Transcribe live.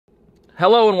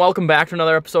Hello and welcome back to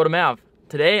another episode of Mav.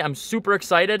 Today I'm super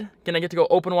excited. Gonna get to go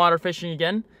open water fishing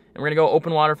again, and we're gonna go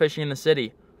open water fishing in the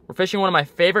city. We're fishing one of my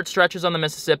favorite stretches on the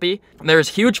Mississippi. There's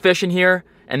huge fish in here,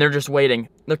 and they're just waiting.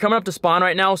 They're coming up to spawn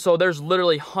right now, so there's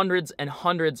literally hundreds and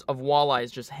hundreds of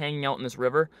walleyes just hanging out in this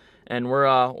river, and we're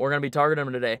gonna be targeting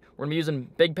them today. We're gonna be using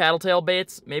big paddle tail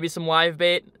baits, maybe some live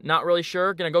bait. Not really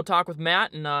sure. Gonna go talk with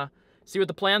Matt and see what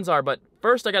the plans are. But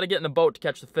first, I gotta get in the boat to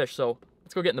catch the fish. So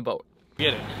let's go get in the boat.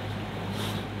 Get it.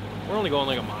 We're only going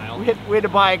like a mile. We had to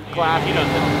buy glass. He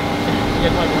doesn't.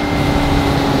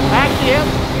 Actually,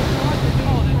 it's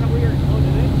kind of weird. Oh,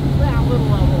 did it? Yeah, a little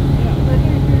level. Yeah. But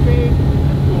here's your bait.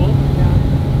 That's cool.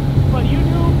 Yeah. But you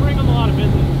do bring them a lot of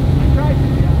business. I tried to,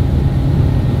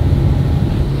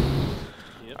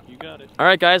 yeah. Yep, you got it. All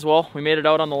right, guys. Well, we made it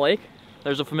out on the lake.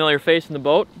 There's a familiar face in the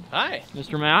boat. Hi.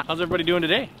 Mr. Matt. How's everybody doing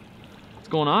today? What's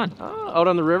going on? Out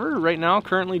on the river right now,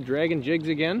 currently dragging jigs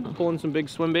again, pulling some big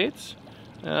swim baits.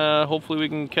 Hopefully we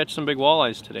can catch some big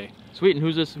walleyes today. Sweet. And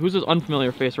who's this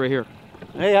unfamiliar face right here?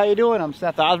 Hey, how you doing? I'm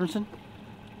Seth Osmondson.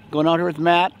 Going out here with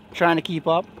Matt, trying to keep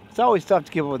up. It's always tough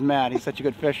to keep up with Matt. He's such a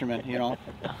good fisherman, you know.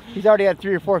 He's already had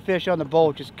 3 or 4 fish on the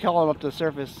boat, just calling them up to the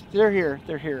surface. They're here.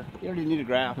 They're here. You don't even need a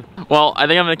graph. Well, I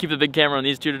think I'm gonna keep the big camera on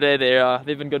these two today.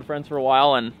 They've been good friends for a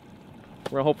while, and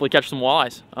we're gonna hopefully catch some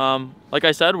walleyes. Like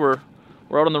I said, we're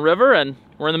out on the river and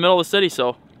we're in the middle of the city,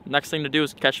 so next thing to do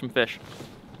is catch some fish.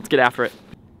 Let's get after it.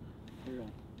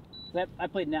 I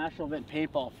played national event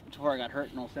paintball before I got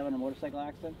hurt in '07 in a motorcycle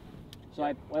accident. So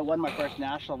I won my first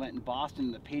national event in Boston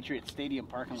in the Patriot Stadium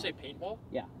parking lot. Did you say paintball?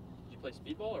 Yeah. Did you play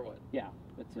speedball or what? Yeah.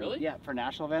 Really? Yeah, for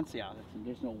national events, yeah.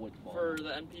 There's no wood ball. For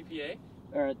the NPPA?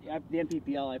 Or the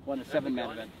NPPL, I won a 7-man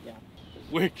event. Yeah.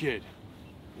 Wicked.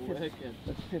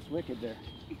 That's piss wicked there.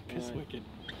 Piss wicked.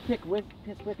 Piss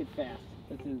wicked fast.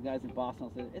 That's the guys in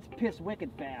Boston will say. It's piss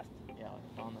wicked fast. Yeah,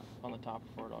 on the top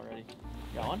for it already.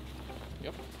 Got one?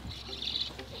 Yep.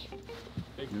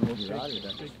 Big fish. I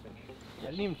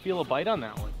didn't even feel a bite on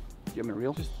that one. You want me to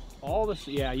reel? Just all this.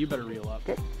 Yeah, you better reel up.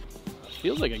 Okay.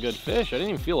 Feels like a good fish. I didn't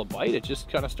even feel a bite. It just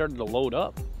kind of started to load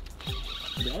up.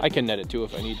 I can net it too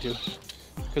if I need to,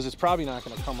 because it's probably not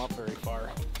going to come up very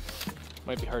far.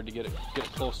 Might be hard to get it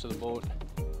close to the boat.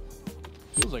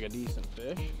 Feels like a decent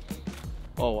fish.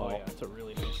 Oh wow. Oh yeah, it's a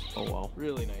really nice. Oh wow.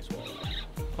 Really nice walleye.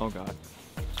 Oh god.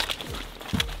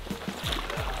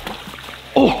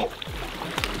 Oh,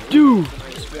 dude.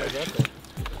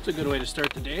 That's a good way to start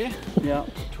the day. Yeah.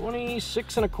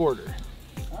 26 and a quarter.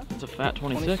 It's a fat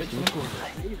 26. And a quarter.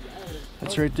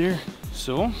 That's right there.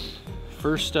 So,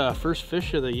 first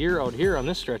fish of the year out here on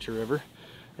this stretch of river,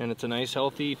 and it's a nice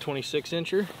healthy 26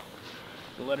 incher.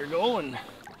 We'll let her go and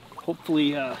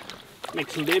hopefully make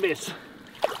some babies.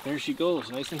 There she goes,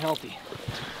 nice and healthy.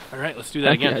 All right, let's do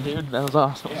that again. Yeah, dude, that was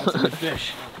awesome. Yeah, it's a good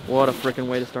fish. What a freaking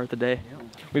way to start the day. Yeah.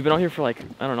 We've been out here for like,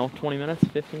 I don't know, 20 minutes,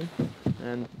 15,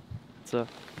 and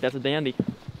that's a dandy.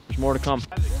 There's more to come.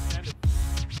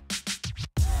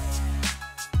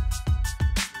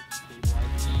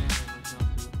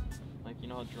 Like, you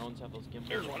know how drones have those gimbals?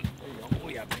 There's one. There you go.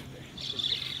 We got big fish.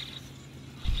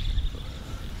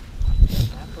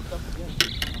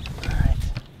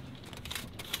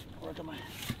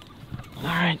 All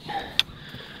right.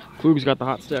 Klug's got the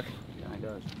hot stick. Yeah, he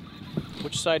does.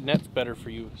 Which side net's better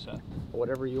for you, Seth?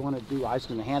 Whatever you want to do, I was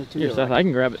going to hand it to Here, you. Seth, I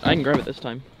can grab it. I can grab it this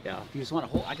time. Yeah. If you just want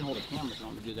to hold, I can hold a camera if you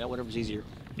want me to do that. Whatever's easier.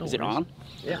 No Is it worries. on?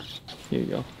 Yeah. Here you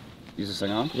go. Is this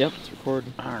thing on? Yep, it's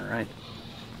recording. All right.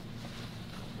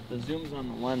 The zoom's on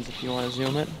the lens if you want to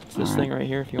zoom it. It's this All thing right. right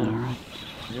here if you want to. All right.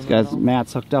 Zoom This it guy's down.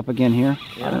 Matt's hooked up again here.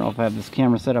 Yeah. I don't know if I have this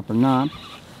camera set up or not.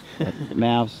 But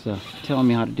Mav's telling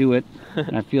me how to do it,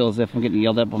 and I feel as if I'm getting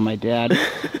yelled at by my dad.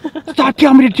 Stop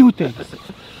telling me to do things!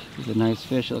 He's a nice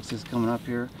fish. It looks like he's coming up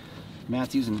here.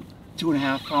 Matt's using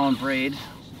 2.5 pound braid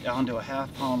down to a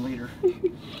 1/2 pound leader.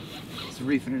 He's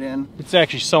reefing it in. It's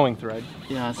actually sewing thread.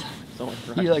 Yeah, it's so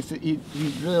He likes to, he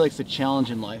really likes the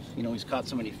challenge in life. You know, he's caught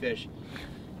so many fish.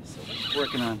 So he's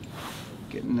working on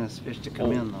getting this fish to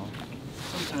come in though.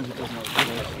 Sometimes it doesn't always go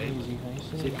that way.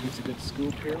 See if he gets a good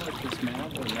scoop here like this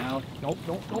Mav or now. Nope.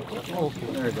 Okay.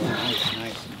 There we go. Nice,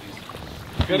 nice.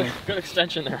 good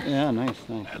extension there. Yeah, nice.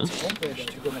 That's one fish.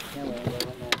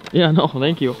 Yeah, no,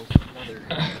 thank you.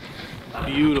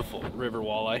 Beautiful river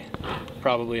walleye.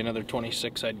 Probably another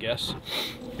 26, I'd guess.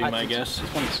 Be my guess.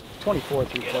 24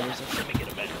 3/4. Let me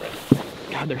get a measure.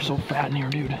 God, they're so fat in here,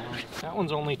 dude. That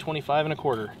one's only 25 and a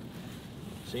quarter.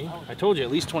 See? I told you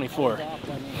at least 24. All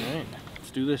right,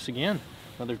 let's do this again.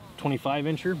 Another 25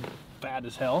 incher, fat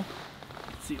as hell.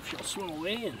 Let's see if she'll swim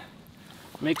away and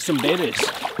make some babies.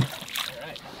 All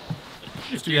right.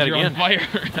 Let's do that You're again. on fire.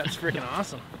 That's freaking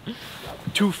awesome.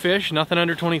 2 fish, nothing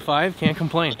under 25, can't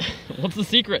complain. What's the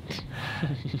secret?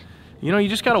 You know, you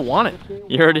just gotta want it.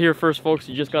 You heard it here first, folks.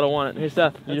 You just gotta want it. Hey,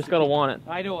 Seth, you just gotta want it.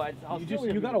 I know.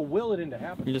 You gotta will it into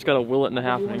happening. You just gotta will it into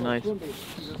happening. Nice.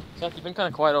 Seth, you've been kind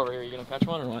of quiet over here. You gonna catch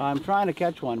one or what? I'm trying to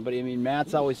catch one, but I mean,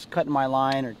 Matt's always cutting my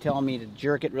line or telling me to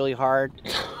jerk it really hard.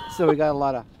 So we got a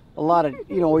lot of,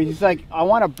 you know, he's like, I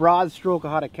want a broad stroke of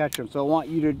how to catch them. So I want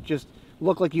you to just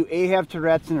look like you A, have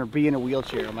Tourette's and or B, in a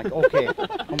wheelchair. I'm like, okay,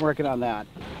 I'm working on that.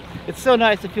 It's so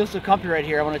nice. It feels so comfy right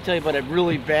here. I want to tell you about a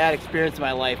really bad experience in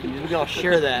my life, and maybe I'll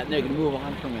share that, and then you can move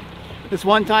on from it. This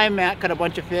one time, Matt caught a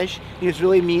bunch of fish. He was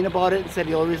really mean about it and said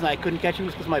the only reason I couldn't catch him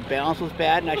was because my balance was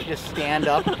bad, and I should just stand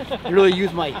up and really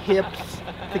use my hips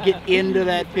to get into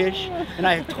that fish. And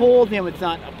I told him it's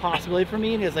not a possibility for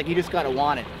me, and he's like, you just got to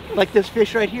want it. Like this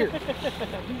fish right here.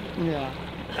 Yeah.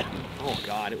 Oh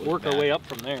God, it Work our way up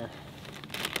from there.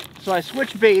 So I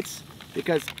switched baits.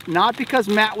 Not because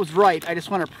Matt was right, I just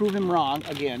want to prove him wrong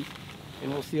again,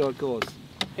 and we'll see how it goes.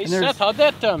 Hey Seth, how'd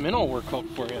that minnow work out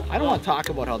for you? I don't want to talk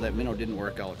about how that minnow didn't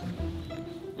work out.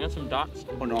 You got some dots?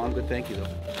 Oh no, I'm good, thank you though.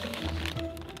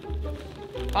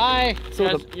 Hi.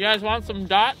 So You guys want some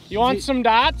dots? You want some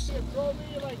dots?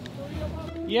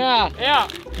 Yeah. Yeah.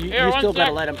 you Here, still one gotta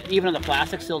sec. let him, even on the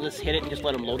plastic, still just hit it and just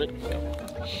let him load it.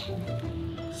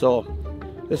 So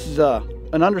this is an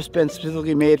underspin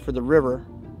specifically made for the river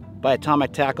by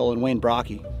Atomic Tackle and Wayne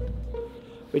Brocky.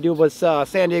 We do was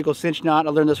San Diego cinch knot. I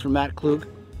learned this from Matt Klug.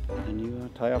 And you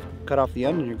cut off the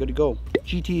end and you're good to go.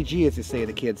 GTG, as they say,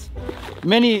 the kids.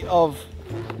 Many of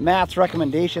Matt's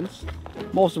recommendations,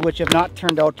 most of which have not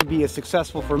turned out to be as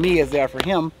successful for me as they are for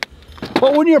him.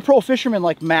 But when you're a pro fisherman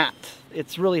like Matt,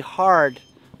 it's really hard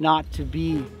not to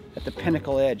be at the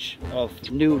pinnacle edge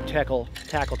of new tackle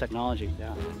technology.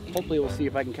 Yeah. Hopefully we'll see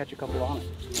if I can catch a couple on it.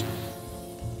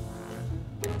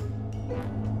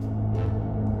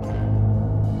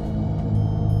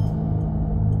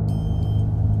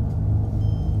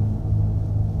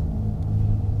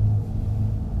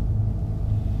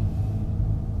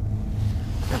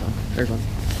 There's one.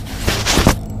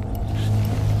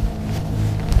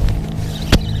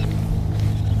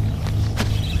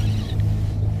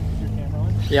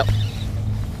 Yep.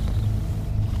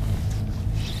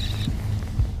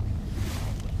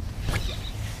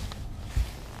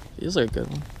 Feels like a good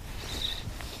one.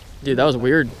 Dude, that was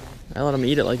weird. I let him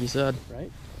eat it like you said.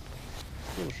 Right?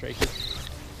 A little shaky.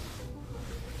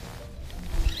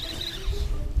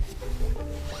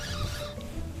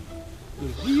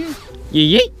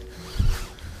 Yeet!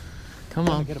 Come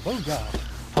on. Get a bow job.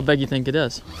 How big you think it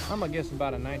is? I'm guessing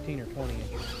about a 19 or 20 inch.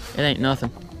 It ain't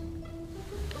nothing.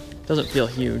 Doesn't feel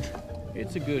huge.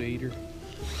 It's a good eater.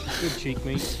 Good cheek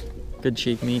meat. Good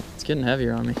cheek meat. It's getting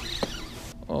heavier on me.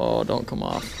 Oh, don't come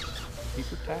off. Keep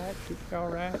her tight, keep her all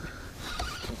right.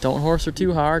 Don't horse her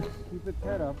too hard. Keep its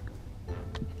head up.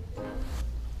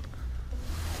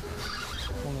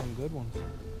 One of them good ones.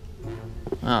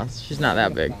 Oh, she's not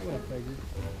that big.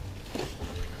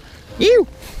 Ew!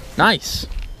 Nice.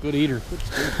 Good eater.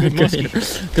 Good musky.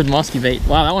 Good musky bait.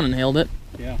 Wow, that one inhaled it.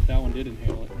 Yeah, that one did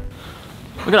inhale it.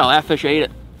 Look at how that fish ate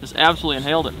it. Just absolutely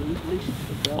inhaled it.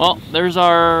 Well, there's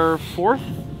our fourth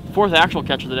actual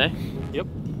catch of the day. Yep.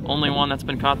 Only one that's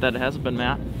been caught that hasn't been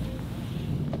Matt.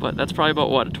 But that's probably about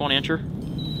what, a 20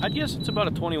 incher? I'd guess it's about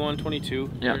a 21,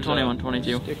 22. Yeah, There's 21, a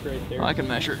 22. Stick right there. Oh, I can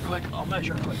measure it quick. I'll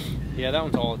measure it quick. Yeah, that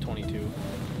one's all a 22.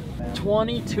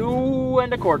 22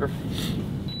 and a quarter.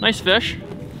 Nice fish.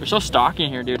 They're so stocky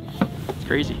in here, dude. It's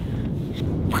crazy.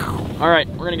 All right,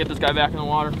 we're gonna get this guy back in the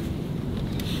water.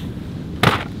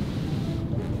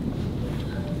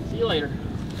 See you later.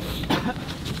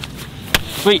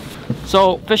 Sweet.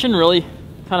 So fishing really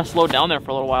kind of slowed down there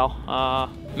for a little while.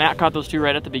 Matt caught those two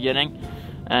right at the beginning,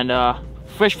 and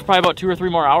fished for probably about 2 or 3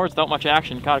 more hours without much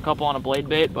action. Caught a couple on a blade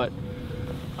bait, but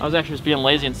I was actually just being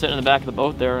lazy and sitting in the back of the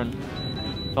boat there and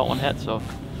felt one hit, so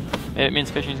maybe it means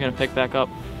fishing's gonna pick back up.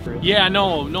 Yeah,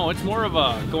 no, it's more of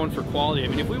a going for quality. I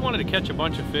mean, if we wanted to catch a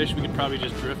bunch of fish, we could probably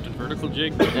just drift and vertical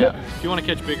jig. Yeah. If you want to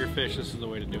catch bigger fish, this is the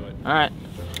way to do it. All right.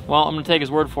 Well, I'm gonna take his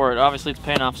word for it. Obviously, it's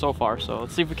paying off so far. So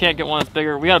let's see if we can't get one that's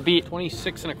bigger. We got to beat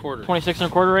 26 and a quarter. 26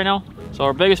 and a quarter right now. So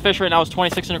our biggest fish right now is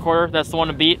 26 and a quarter. That's the one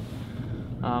to beat.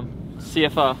 See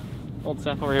if old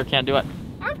Seth over here can't do it.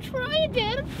 I'm trying,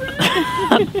 Dad.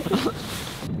 I'm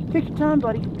trying. Take your time,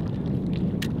 buddy.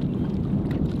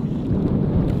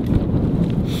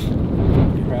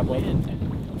 Crab leg.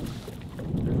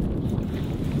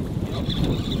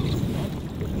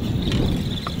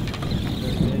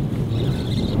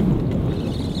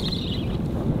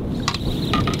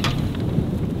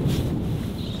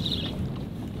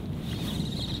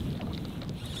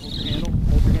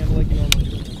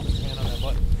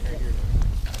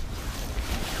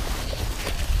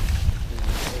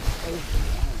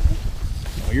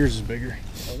 No, yours is bigger.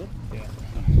 Yeah.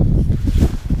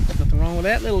 Nothing wrong with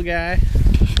that little guy.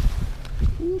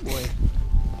 Ooh, boy.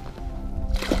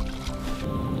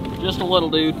 Just a little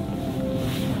dude.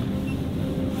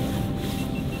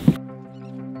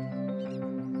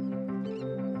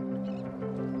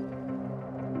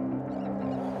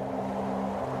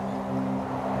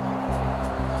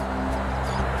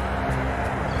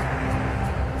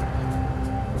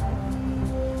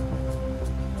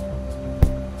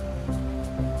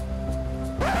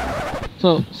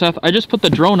 So, Seth, I just put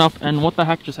the drone up, and what the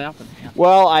heck just happened?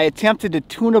 Well, I attempted to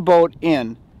tune a boat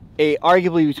in a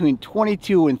arguably between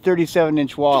 22 and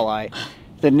 37-inch walleye.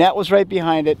 The net was right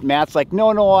behind it. Matt's like,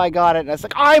 no, I got it. And I was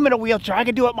like, I'm in a wheelchair. I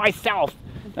can do it myself.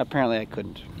 Apparently, I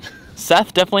couldn't.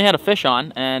 Seth definitely had a fish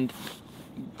on and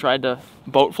tried to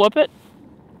boat flip it,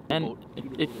 and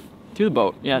it to the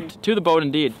boat. Yeah, to the boat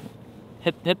indeed.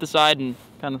 Hit the side and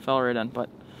kind of fell right in. But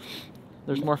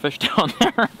there's more fish down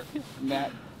there.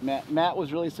 Matt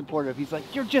was really supportive. He's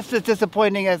like, you're just as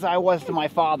disappointing as I was to my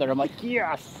father. I'm like,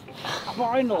 yes,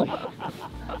 finally.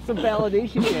 Some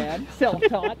validation, Dad.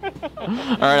 Self-taught. All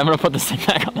right, I'm going to put this thing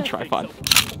back on the tripod.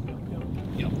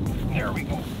 Yep, there we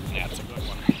go. That's a good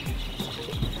one.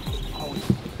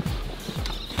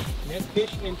 Net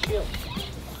fish and chill.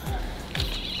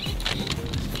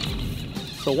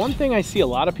 So one thing I see a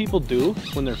lot of people do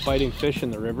when they're fighting fish in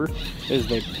the river is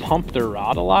they pump their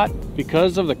rod a lot.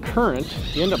 Because of the current,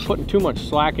 you end up putting too much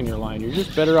slack in your line. You're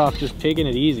just better off just taking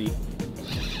it easy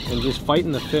and just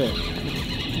fighting the fish.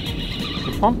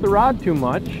 If you pump the rod too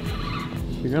much,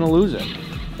 you're gonna lose it.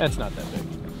 That's not that big.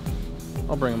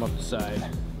 I'll bring them up the side.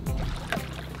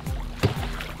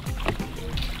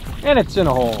 And it's in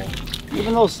a hole.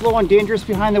 Even though slow and dangerous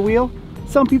behind the wheel,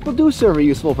 some people do serve a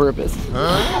useful purpose.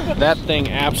 Huh? That thing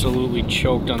absolutely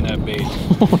choked on that bait.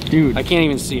 Oh, dude. I can't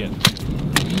even see it.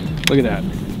 Look at that.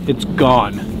 It's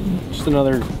gone. Just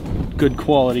another good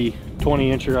quality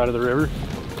 20-incher out of the river.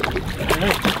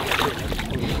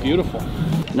 Beautiful.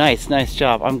 Nice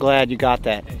job. I'm glad you got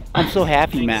that. I'm so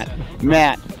happy, Matt.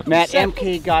 Matt, Seth,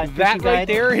 MK got that right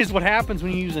there is what happens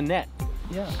when you use a net.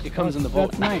 Yeah, it comes in the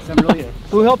boat. That's nice. I'm really.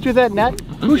 Who helped you with that net?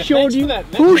 Who Yeah, showed you?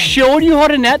 that net, Who showed you how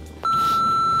to net?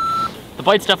 The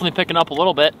bite's definitely picking up a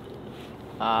little bit.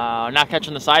 Not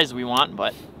catching the size we want,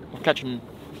 but we're catching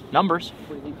numbers.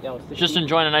 Just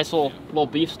enjoying a nice little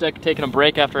beef stick, taking a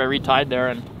break after I retied there,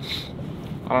 and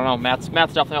I don't know. Matt's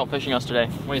definitely out fishing us today.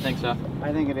 What do you think, Seth?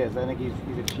 I think it is. I think he's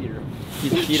a cheater.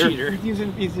 He's a cheater.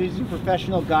 He's using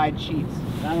professional guide cheats.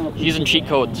 I don't know. He's using cheat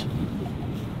codes.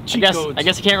 I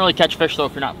guess you can't really catch fish though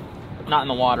if you're not in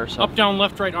the water. So up, down,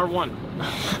 left, right, R1.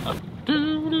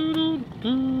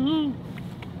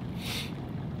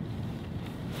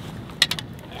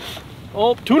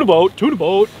 Oh, tuna boat.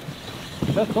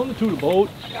 That's on the tuna boat.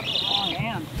 I got the wrong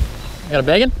hand. You got a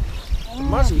bag in?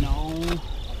 Must be. No.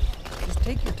 Just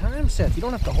take your time, Seth. You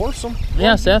don't have to horse them.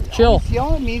 Yeah, Seth, chill. He's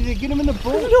yelling at me to get him in the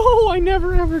boat. No, I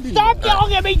never ever do. Stop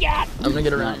yelling at me, Dad! I'm gonna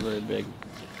get around. Not very big.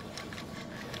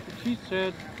 She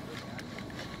said.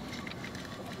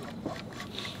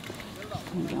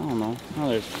 I don't know. Oh,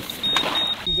 there's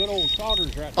Good old Sauger's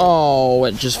right there. Oh,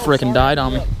 it just freaking died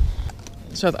on me.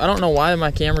 Seth, I don't know why my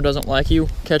camera doesn't like you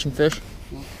catching fish.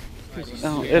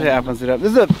 Oh, it happens.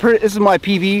 This is my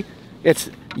PB. It's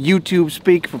YouTube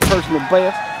speak for personal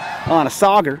best on a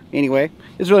Sauger. Anyway,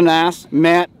 it's really nice.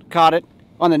 Matt caught it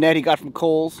on the net he got from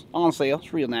Kohl's. Honestly,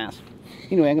 it's real nice.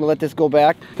 Anyway, I'm gonna let this go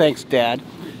back. Thanks, Dad.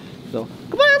 So,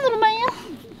 goodbye, little man.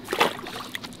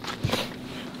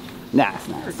 Nice.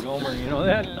 You're a gomer, you know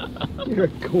that? You're a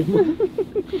gomer.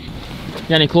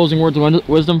 Got any closing words of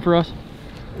wisdom for us?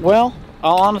 Well,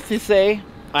 I'll honestly say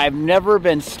I've never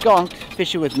been skunked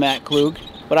fishing with Matt Klug,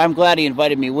 but I'm glad he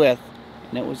invited me with,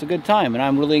 and it was a good time, and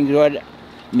I'm really enjoyed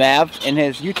Mav and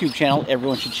his YouTube channel.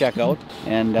 Everyone should check out,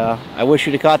 and I wish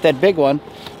you'd have caught that big one.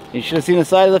 You should have seen the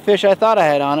side of the fish I thought I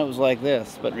had on. It was like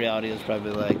this, but in reality it's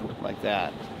probably like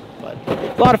that. But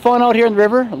a lot of fun out here in the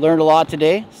river. I learned a lot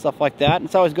today, stuff like that. And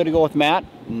it's always good to go with Matt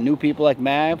and new people like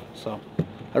Mav, so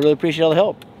I really appreciate all the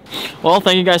help. Well,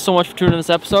 thank you guys so much for tuning in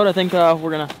this episode. I think we're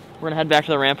gonna head back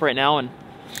to the ramp right now and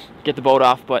get the boat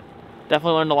off, but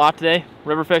definitely learned a lot today.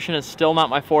 River fishing is still not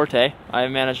my forte. I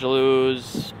managed to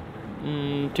lose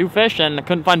 2 fish and I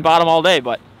couldn't find bottom all day,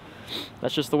 but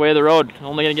that's just the way of the road.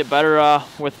 Only gonna get better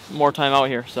with more time out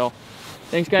here. So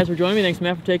thanks guys for joining me. Thanks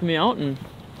Matt for taking me out, and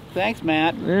thanks,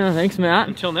 Matt. yeah, thanks Matt.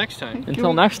 Until next time.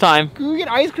 Until next time. Can we get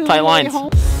ice cream? Tight lines.